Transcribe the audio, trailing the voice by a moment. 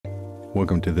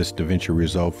Welcome to this DaVinci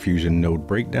Resolve Fusion node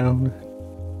breakdown.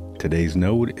 Today's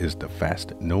node is the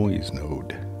fast noise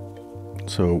node.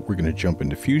 So we're going to jump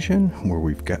into Fusion where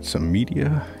we've got some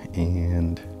media,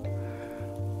 and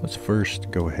let's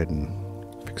first go ahead and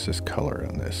fix this color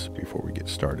on this before we get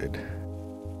started.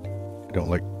 I don't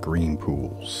like green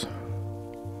pools.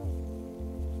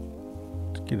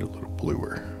 Let's get it a little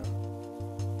bluer.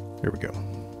 There we go.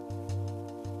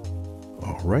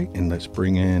 All right, and let's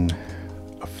bring in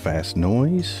a fast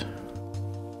noise.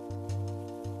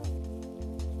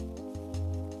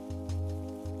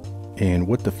 And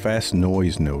what the fast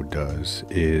noise node does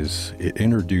is it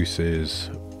introduces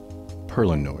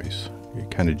Perlin noise. It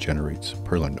kind of generates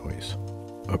Perlin noise.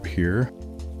 Up here,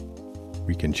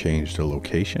 we can change the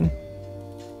location.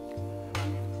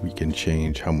 We can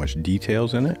change how much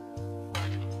detail's in it.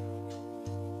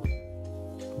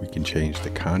 We can change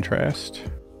the contrast.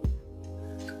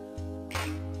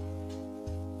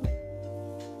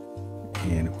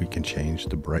 And we can change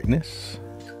the brightness.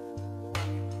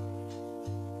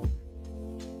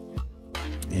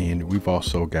 And we've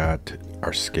also got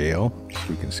our scale, so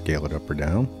we can scale it up or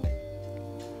down.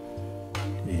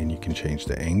 And you can change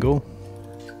the angle.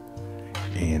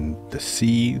 And the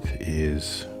seed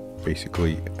is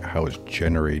basically how it's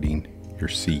generating your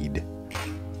seed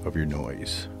of your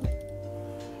noise.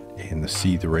 And the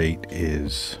seed rate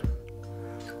is,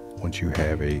 once you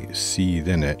have a seed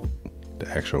in it, the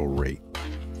actual rate.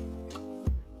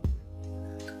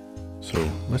 So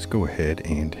let's go ahead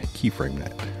and keyframe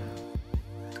that.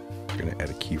 We're going to add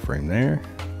a keyframe there.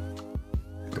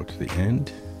 Go to the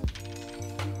end.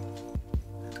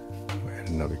 We'll add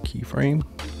another keyframe.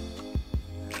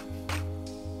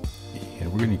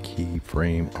 And we're going to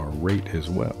keyframe our rate as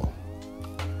well.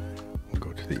 We'll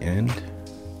go to the end.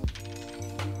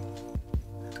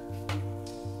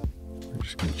 We're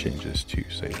just going to change this to,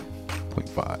 say,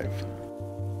 0.5.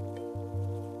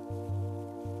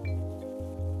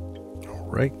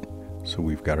 Right, so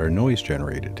we've got our noise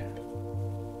generated.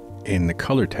 In the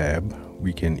color tab,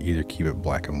 we can either keep it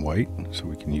black and white, so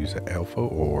we can use the alpha,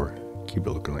 or keep it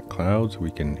looking like clouds.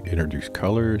 We can introduce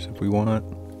colors if we want,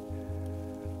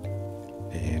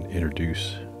 and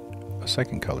introduce a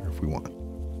second color if we want.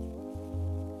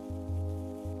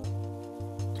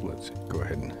 So let's go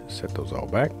ahead and set those all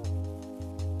back.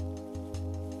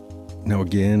 Now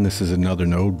again, this is another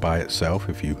node by itself.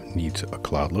 If you need a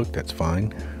cloud look, that's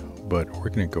fine. But we're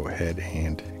going to go ahead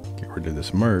and get rid of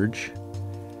this merge,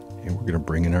 and we're going to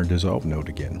bring in our dissolve node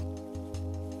again.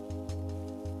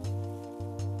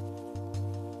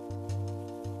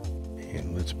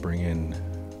 And let's bring in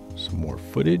some more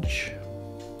footage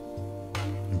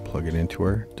and plug it into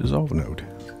our dissolve node.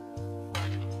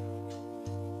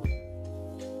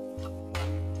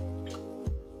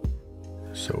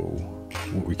 So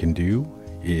what we can do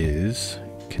is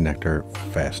connect our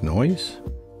fast noise.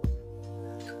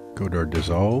 Go to our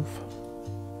dissolve,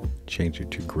 change it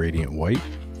to gradient white,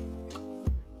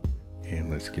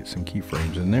 and let's get some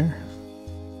keyframes in there.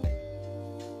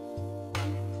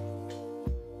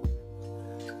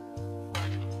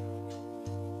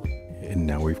 And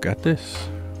now we've got this.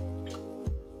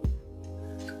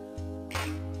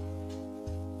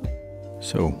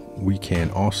 So we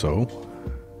can also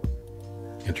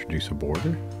introduce a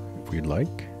border if we'd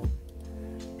like.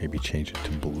 Maybe change it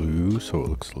to blue so it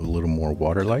looks a little more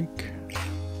water-like.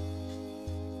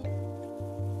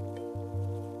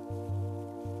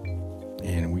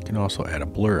 And we can also add a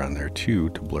blur on there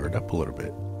too to blur it up a little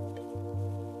bit.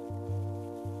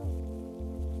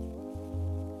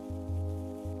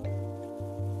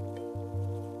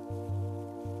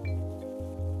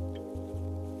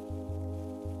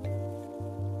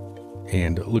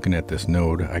 And looking at this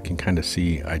node, I can kind of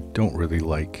see I don't really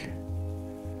like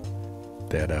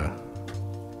that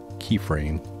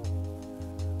keyframe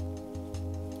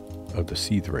of the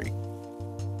seed rate.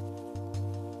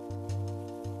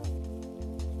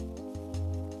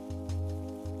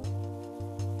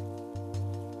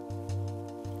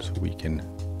 So we can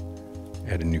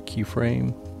add a new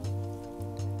keyframe,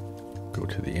 go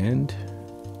to the end,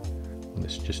 and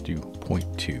let's just do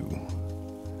 0.2.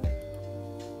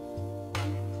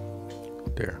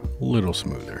 There, a little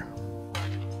smoother.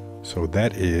 So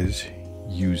that is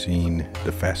using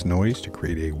the fast noise to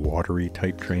create a watery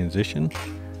type transition,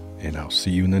 and I'll see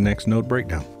you in the next node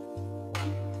breakdown.